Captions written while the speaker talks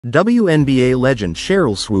WNBA legend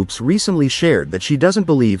Sheryl Swoopes recently shared that she doesn't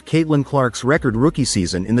believe Caitlin Clark's record rookie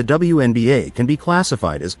season in the WNBA can be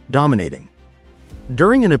classified as dominating.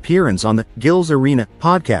 During an appearance on the Gil's Arena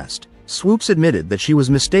podcast, Swoopes admitted that she was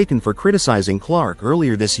mistaken for criticizing Clark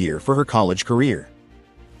earlier this year for her college career.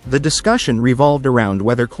 The discussion revolved around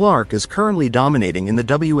whether Clark is currently dominating in the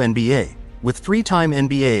WNBA, with three-time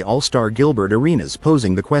NBA All-Star Gilbert Arenas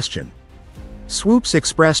posing the question. Swoopes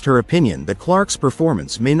expressed her opinion that Clark's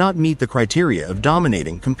performance may not meet the criteria of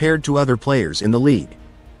dominating compared to other players in the league.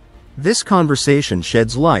 This conversation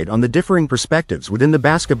sheds light on the differing perspectives within the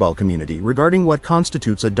basketball community regarding what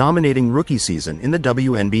constitutes a dominating rookie season in the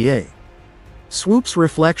WNBA. Swoopes'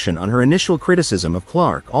 reflection on her initial criticism of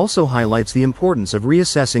Clark also highlights the importance of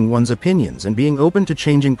reassessing one's opinions and being open to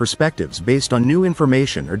changing perspectives based on new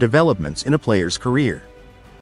information or developments in a player's career.